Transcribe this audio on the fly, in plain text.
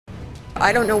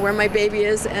I don't know where my baby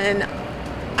is, and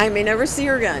I may never see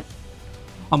her again.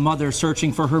 A mother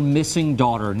searching for her missing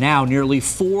daughter. Now, nearly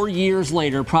 4 years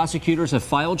later, prosecutors have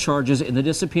filed charges in the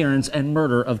disappearance and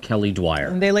murder of Kelly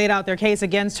Dwyer. They laid out their case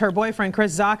against her boyfriend,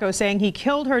 Kris Zocco, saying he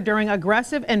killed her during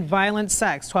aggressive and violent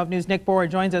sex. 12 News' Nick Boer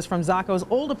joins us from Zocco's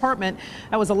old apartment.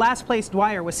 That was the last place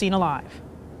Dwyer was seen alive.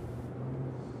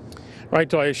 Right,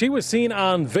 Toya. She was seen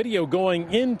on video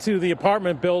going into the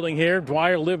apartment building here.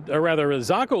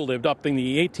 Zocco lived up in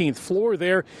the 18th floor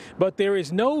there, but there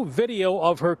is no video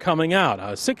of her coming out.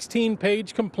 A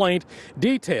 16-page complaint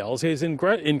details his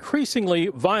increasingly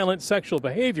violent sexual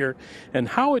behavior and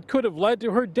how it could have led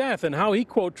to her death and how he,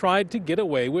 quote, tried to get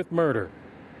away with murder.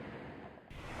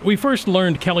 We first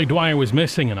learned Kelly Dwyer was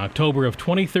missing in October of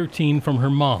 2013 from her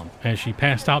mom as she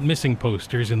passed out missing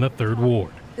posters in the 3rd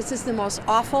Ward. This is the most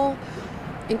awful,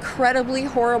 incredibly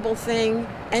horrible thing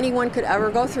anyone could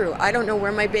ever go through. I don't know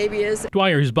where my baby is.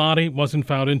 Dwyer's body wasn't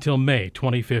found until May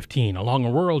 2015 along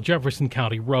a rural Jefferson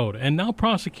County road, and now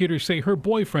prosecutors say her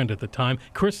boyfriend at the time,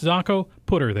 Kris Zocco,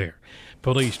 put her there.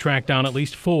 Police tracked down at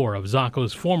least 4 of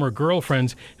Zocco's former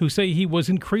girlfriends who say he was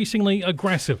increasingly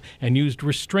aggressive and used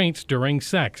restraints during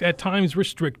sex, at times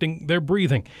restricting their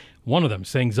breathing. One of them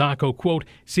saying Zocco, quote,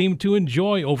 seemed to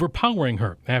enjoy overpowering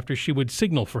her after she would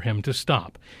signal for him to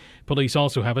stop. Police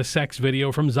also have a sex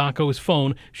video from Zocco's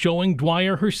phone showing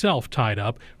Dwyer herself tied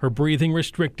up, her breathing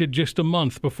restricted just a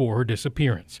month before her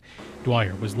disappearance.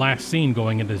 Dwyer was last seen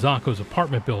going into Zocco's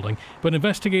apartment building, but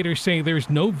investigators say there's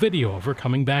no video of her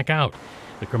coming back out.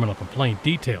 The criminal complaint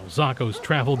details Zocco's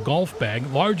travel golf bag,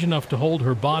 large enough to hold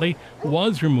her body,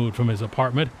 was removed from his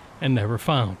apartment and never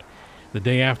found. The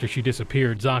day after she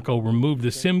disappeared, Zocco removed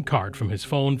the SIM card from his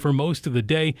phone for most of the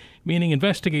day, meaning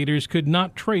investigators could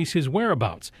not trace his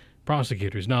whereabouts.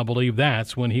 Prosecutors now believe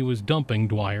that's when he was dumping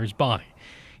Dwyer's body.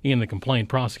 In the complaint,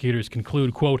 prosecutors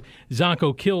conclude, quote,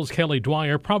 Zocco kills Kelly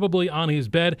Dwyer probably on his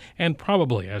bed and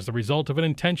probably as the result of an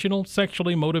intentional,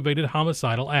 sexually motivated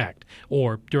homicidal act,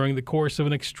 or during the course of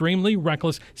an extremely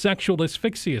reckless sexual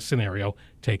asphyxia scenario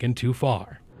taken too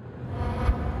far.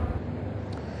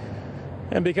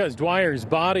 And because Dwyer's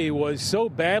body was so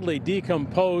badly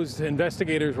decomposed,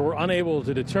 investigators were unable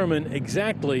to determine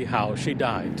exactly how she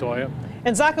died. Toya?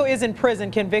 And Zocco is in prison,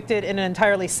 convicted in an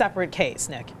entirely separate case,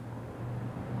 Nick.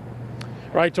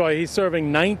 Right, Toya. He's serving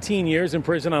 19 years in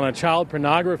prison on a child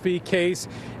pornography case.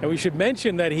 And we should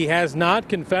mention that he has not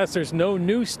confessed. There's no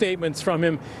new statements from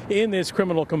him in this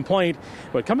criminal complaint.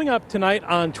 But coming up tonight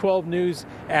on 12 News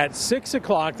at 6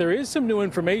 o'clock, there is some new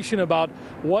information about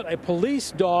what a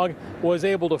police dog was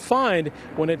able to find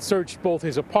when it searched both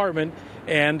his apartment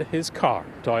and his car.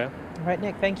 Toya? All right,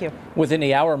 Nick, thank you. Within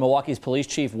the hour, Milwaukee's police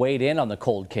chief weighed in on the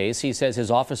cold case. He says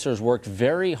his officers worked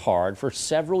very hard for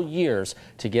several years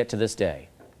to get to this day.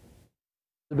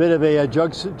 A bit of a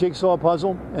jigsaw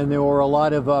puzzle, and there were a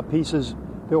lot of pieces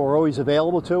that were always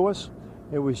available to us.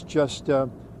 It was just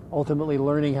ultimately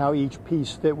learning how each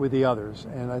piece fit with the others.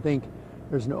 And I think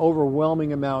there's an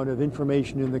overwhelming amount of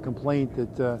information in the complaint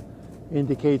that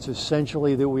indicates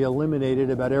essentially that we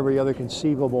eliminated about every other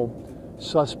conceivable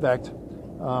suspect.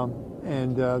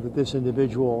 And that this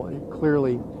individual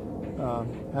clearly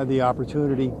had the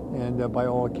opportunity and by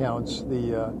all accounts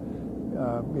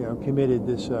committed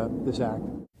this act.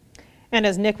 And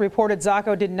as Nick reported,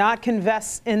 Zocco did not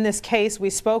confess in this case. We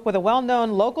spoke with a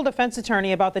well-known local defense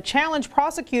attorney about the challenge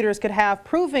prosecutors could have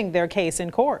proving their case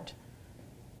in court.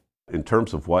 In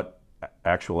terms of what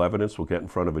actual evidence will get in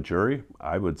front of a jury,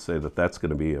 I would say that that's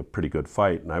going to be a pretty good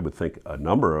fight, and I would think a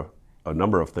number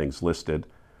of things listed.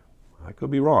 I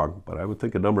could be wrong, but I would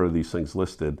think a number of these things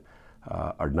listed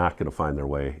are not going to find their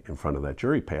way in front of that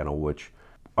jury panel, which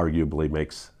arguably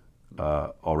makes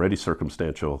already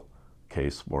circumstantial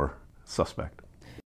case more suspect.